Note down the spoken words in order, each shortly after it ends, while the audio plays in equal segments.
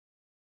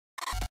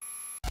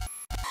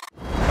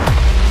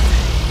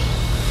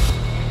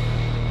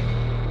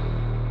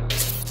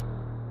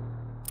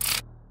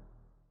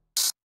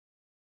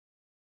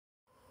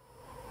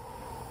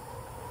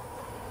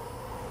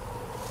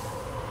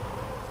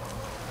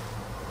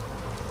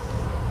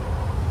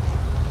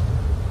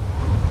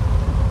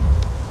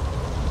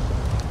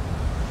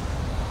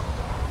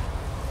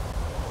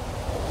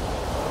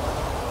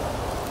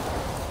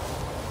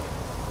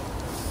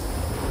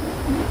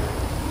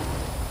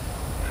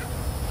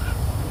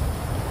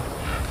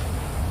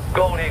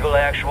Gold Eagle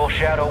actual,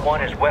 Shadow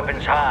 1 is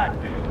weapons hot.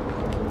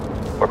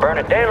 We're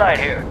burning daylight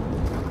here.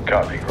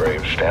 Copy,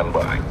 Graves. Stand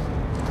by.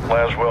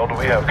 Laswell, do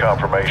we have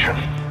confirmation?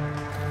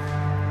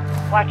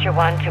 Watcher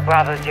 1 to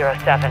Bravo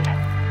 07.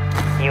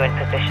 You in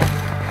position.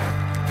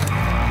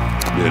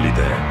 Nearly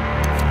there.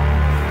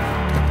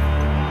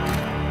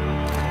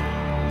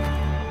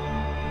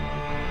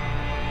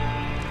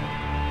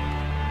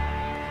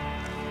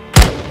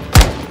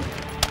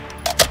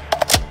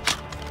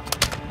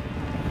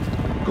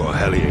 Got a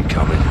heli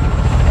incoming.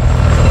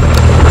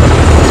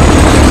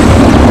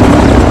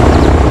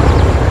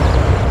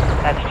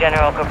 That's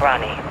General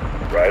Ghorbrani.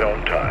 Right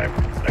on time.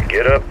 Now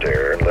get up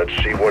there and let's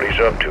see what he's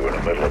up to in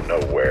the middle of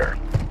nowhere.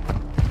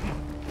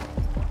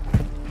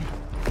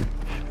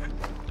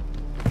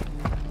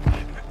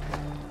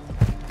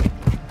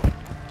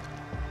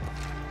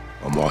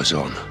 I'm eyes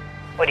on.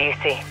 What do you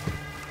see?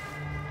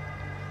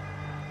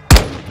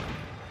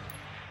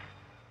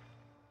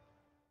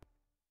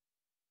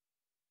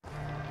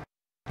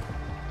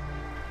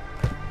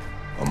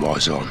 I'm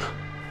eyes on.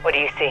 What do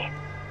you see?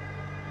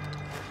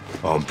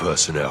 Armed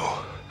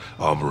personnel,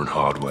 armor and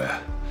hardware,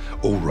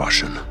 all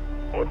Russian.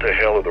 What the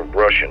hell are the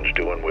Russians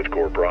doing with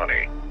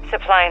Ghorbrani?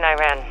 Supplying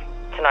Iran.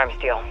 It's an arms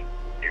deal.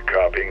 You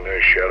copying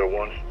this, Shadow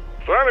 1?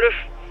 Affirmative.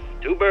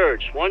 2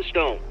 birds, 1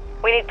 stone.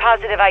 We need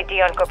positive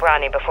ID on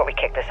Ghorbrani before we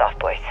kick this off,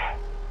 boys.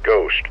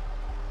 Ghost,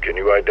 can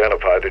you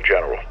identify the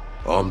general?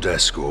 Armed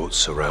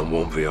escorts around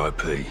one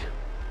VIP.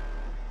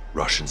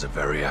 Russians are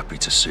very happy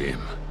to see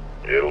him.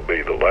 It'll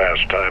be the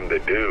last time they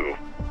do.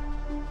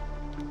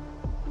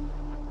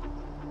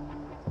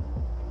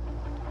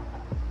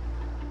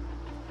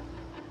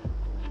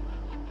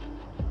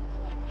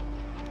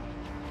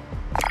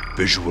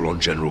 Visual on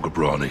General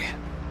Ghorbrani.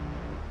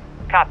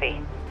 Copy.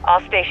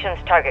 All stations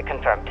target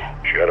confirmed.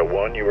 Shadow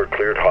 1, you are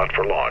cleared hot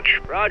for launch.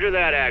 Roger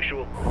that,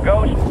 actual.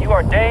 Ghost, you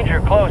are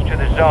danger close to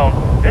the zone.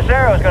 This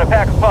arrow's gonna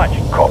pack a punch.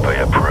 Copy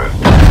approved.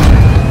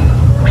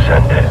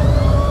 Send it.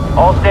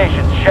 All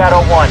stations,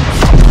 Shadow 1.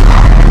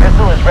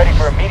 Missile is ready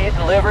for immediate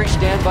delivery.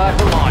 Stand by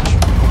for launch.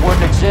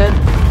 Coordinates in.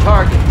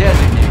 Target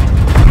designated.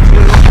 2,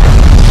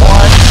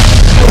 1.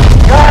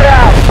 Got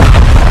out!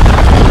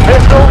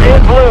 Missile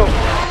in blue.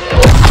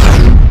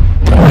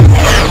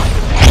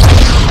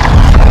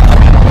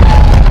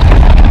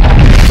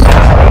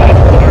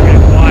 Target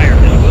acquired.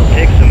 This will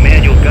take some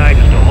manual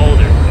guidance to hold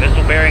her.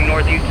 Missile bearing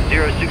northeast at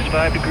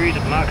 065 degrees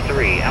at Mach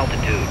 3.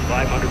 Altitude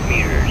 500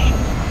 meters.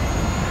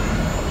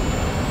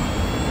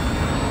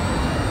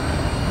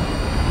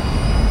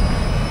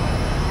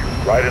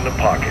 Right in the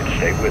pocket.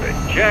 Stay with it.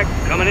 Check.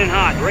 Coming in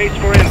hot. Brace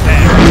for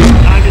impact.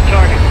 Time to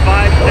target.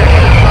 5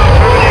 seconds.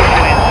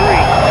 Termination in 3,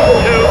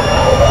 2,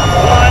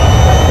 1.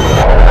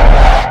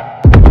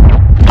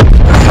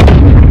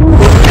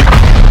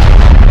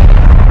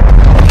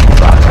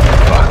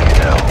 Fucking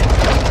hell.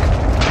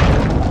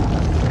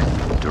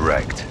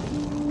 Direct.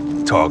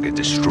 Target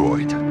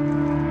destroyed.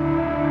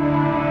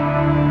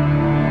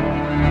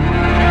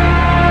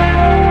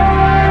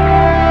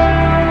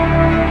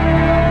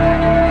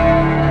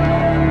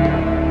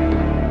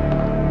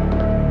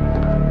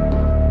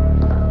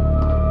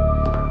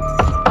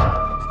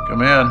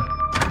 Come in.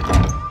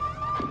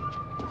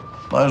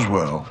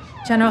 Laswell.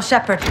 General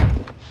Shepard.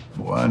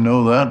 Well, I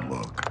know that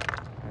look.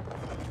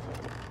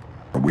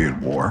 Are we at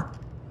war?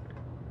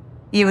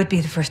 You would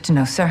be the first to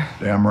know, sir.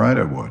 Damn right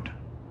I would.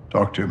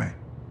 Talk to me.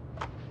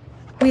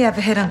 We have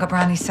a hit on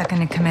Ghorbrani's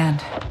second in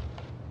command.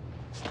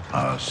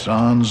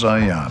 Hassan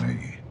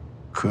Zyani,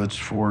 Quds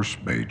Force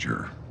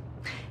Major.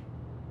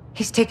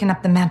 He's taken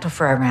up the mantle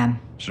for Iran.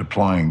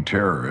 Supplying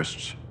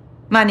terrorists.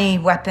 Money,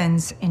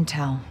 weapons,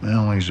 intel.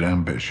 Well, he's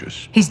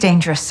ambitious. He's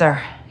dangerous,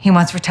 sir. He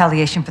wants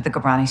retaliation for the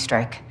Ghorbrani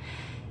strike.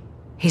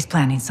 He's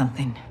planning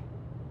something.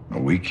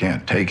 Well, we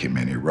can't take him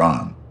in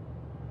Iran.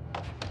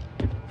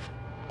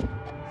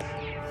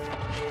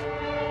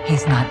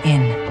 He's not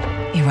in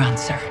Iran,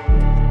 sir.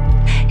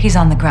 He's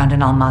on the ground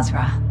in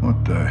Al-Mazrah.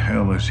 What the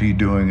hell is he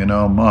doing in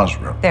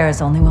Al-Mazrah? There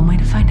is only one way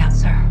to find out,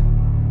 sir.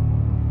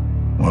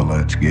 Well,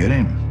 let's get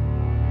him.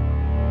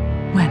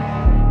 When?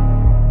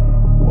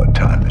 What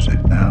time is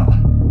it now?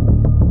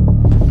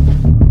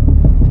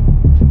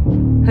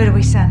 Who do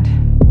we send?